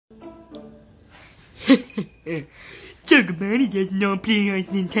Chocobani doesn't know I'm playing on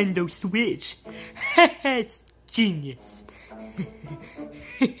Nintendo Switch. It's genius.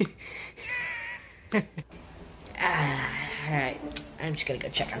 Alright, I'm just gonna go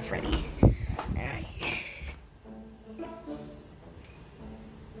check on Freddy. Alright.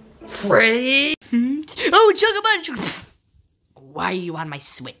 Freddy? Oh, Chocobani! Why are you on my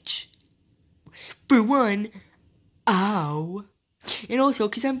Switch? For one, ow. And also,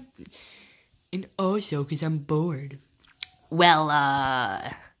 cause I'm bored. Well,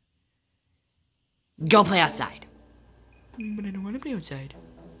 go play outside. But I don't want to play outside.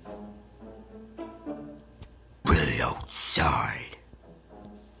 Play outside.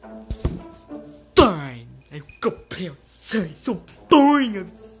 Fine. I go play outside. It's so boring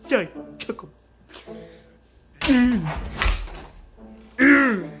outside. Choco.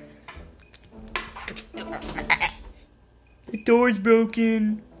 The door's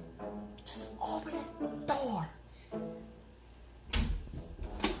broken. Just open the door.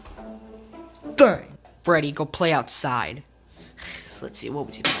 Fine. Freddy, go play outside. Let's see, what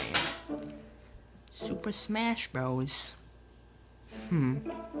was he playing? Super Smash Bros. I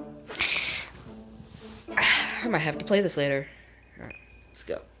might have to play this later. Alright, let's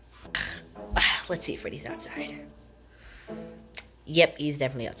go. Let's see if Freddy's outside. Yep, he's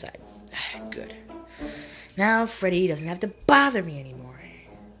definitely outside. Good. Now Freddy doesn't have to bother me anymore.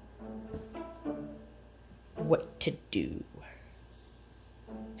 What to do?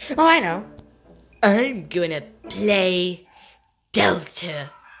 Oh, I know. I'm gonna play Delta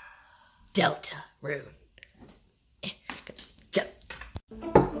Rune.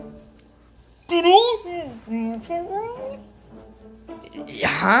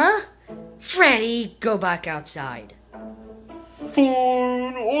 Huh? Freddy, go back outside.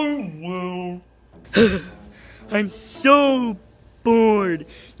 Fine, I will. I'm so bored.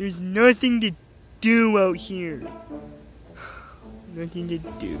 There's nothing to do out here. Nothing to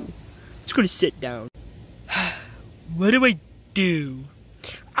do. Just gonna sit down. What do I do?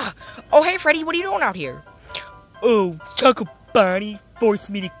 Oh, hey, Freddy, what are you doing out here? Oh, Choco Bonnie forced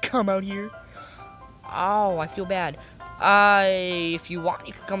me to come out here. Oh, I feel bad. If you want,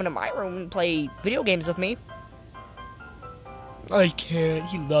 you can come into my room and play video games with me. I can't.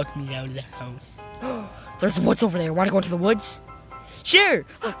 He locked me out of the house. There's woods over there. Want to go into the woods? Sure.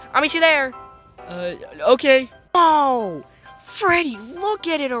 I'll meet you there. Okay. Oh, Freddy, look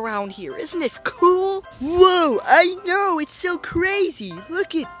at it around here. Isn't this cool? Whoa, I know. It's so crazy.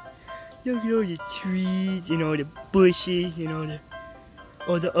 Look at all the trees and all the bushes and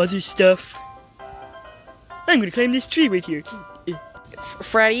all the other stuff. I'm gonna climb this tree right here.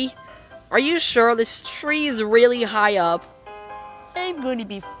 Freddy, are you sure this tree is really high up? I'm gonna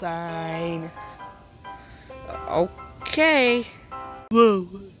be fine. Okay.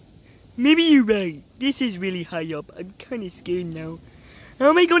 Whoa, maybe you're right. This is really high up. I'm kinda scared now. How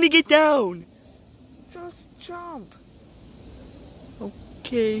am I gonna get down? Just jump.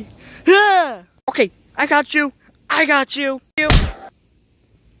 Okay. Ah! Okay, I got you.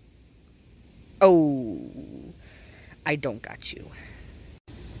 Oh, I don't got you.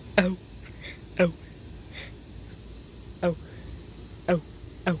 Ow. Ow. Ow. Ow.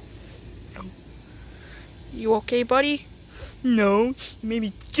 Ow. Ow. You okay, buddy? No, you made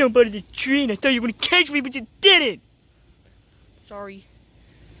me jump out of the tree and I thought you were gonna catch me, but you didn't! Sorry.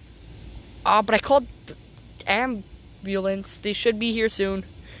 But I called the ambulance. They should be here soon.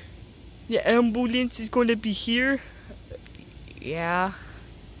 The ambulance is gonna be here? Yeah.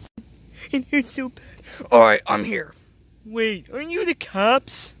 It hurts so bad. Alright, I'm here. Wait, aren't you the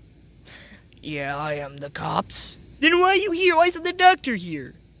cops? Yeah, I am the cops. Then why are you here? Why isn't the doctor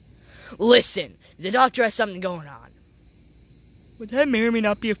here? Listen, the doctor has something going on. Well, that may or may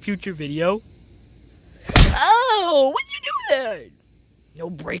not be a future video. Oh, when did you do that? No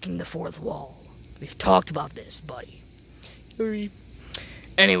breaking the fourth wall. We've talked about this, buddy. Sorry.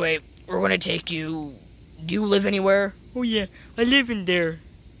 Anyway, we're gonna take you... Do you live anywhere? Oh yeah, I live in there.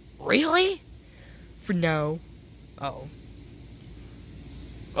 Really? For now. Oh.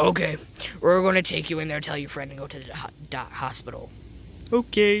 Okay, we're gonna take you in there, tell your friend, and go to the hospital.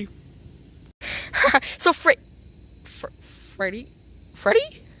 Okay. So, Freddy?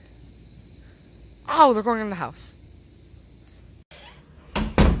 Oh, they're going in the house.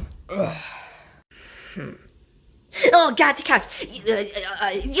 Oh, God, the cops!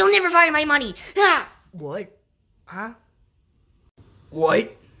 You'll never find my money! Ah! What? Huh?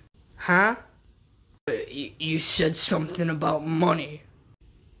 What? Huh? You said something about money.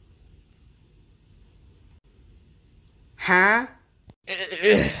 Huh?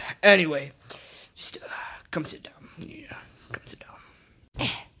 Anyway, just come sit down. Yeah, come sit down.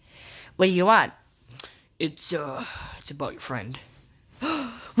 What do you want? It's about your friend.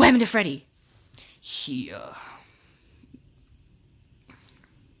 What happened to Freddy? He's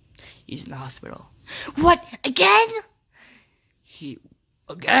in the hospital. What? Again?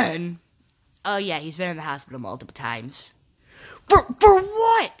 Again? Oh, yeah, he's been in the hospital multiple times. For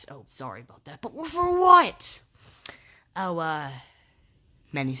what? Oh, sorry about that, but for what? Oh,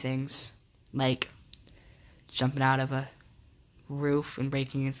 many things. Like jumping out of a roof and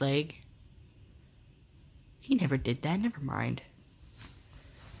breaking his leg. He never did that, never mind.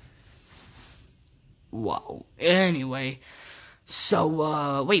 Wow. Anyway,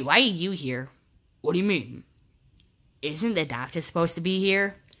 so, Wait, why are you here? what do you mean? Isn't the doctor supposed to be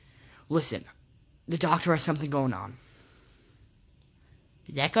here? Listen, the doctor has something going on.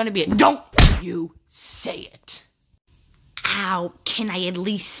 Is that gonna be a... Don't you say it. Ow, can I at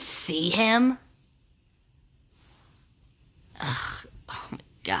least see him? Ugh, oh my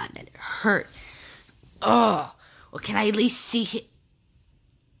god, that hurt. Ugh, well, can I at least see him?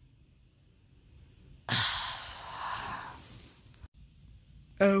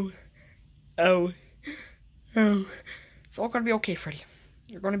 Oh. It's all gonna be okay, Freddy.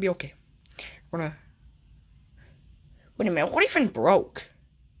 You're gonna be okay. Wait a minute, what even broke?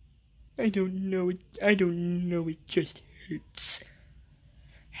 I don't know. It just hurts.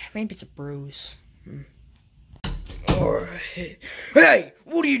 Maybe it's a bruise. Alright. Hey,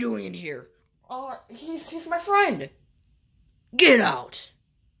 what are you doing in here? He's my friend. Get out.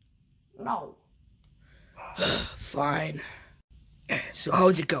 No. Fine. So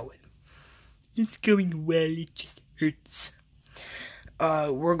how's it going? It's going well, it just hurts.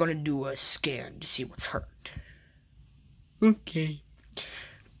 We're gonna do a scan to see what's hurt. Okay.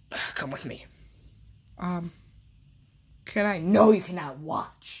 Come with me. Can I? No, you cannot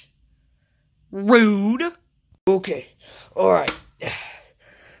watch. Rude. Okay. Alright.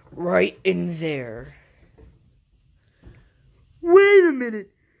 Right in there. Wait a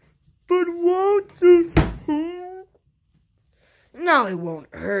minute. But won't this hurt? No, it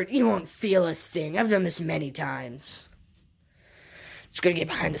won't hurt. You won't feel a thing. I've done this many times. Just gonna get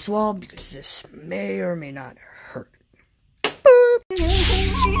behind this wall because this may or may not hurt.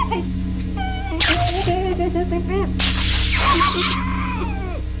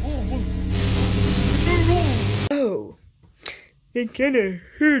 Oh, it kinda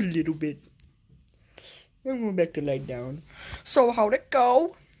hurt a little bit. I'm going back to lie down. So how'd it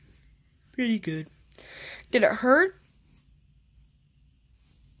go? Pretty good. Did it hurt?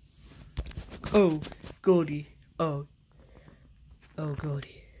 Oh, Goldie. Oh,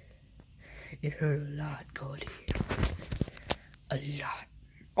 Goldie. It hurt a lot, Goldie. A lot.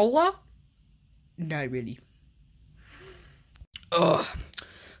 A lot? Not really.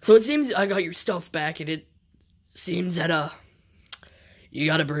 So it seems I got your stuff back, and it seems that, you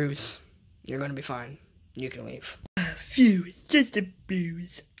got a bruise. You're gonna be fine. You can leave. Phew, it's just a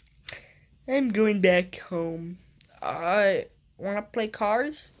bruise. I'm going back home. Wanna play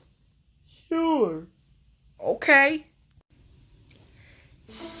cars? Sure. Okay.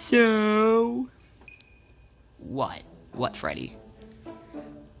 So... What? What, Freddy?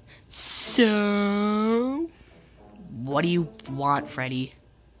 So... What do you want, Freddy?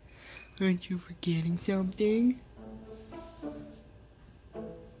 Aren't you forgetting something?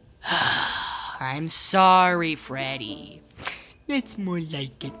 I'm sorry, Freddy. That's more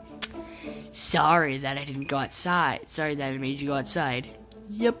like it. Sorry that I didn't go outside. Sorry that I made you go outside.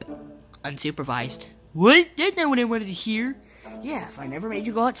 Yep. Unsupervised. What? That's not what I wanted to hear. Yeah, if I never made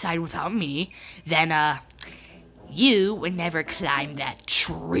you go outside without me, then, you would never climb that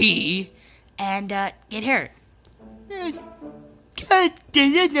tree and, get hurt. God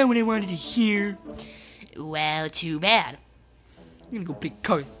damn, that's not what I wanted to hear. Well, too bad. I'm gonna go play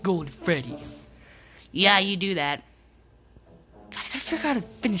cars with Gold and Freddy. Yeah, you do that. God, I gotta figure out how to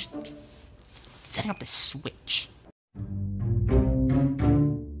finish setting up the switch.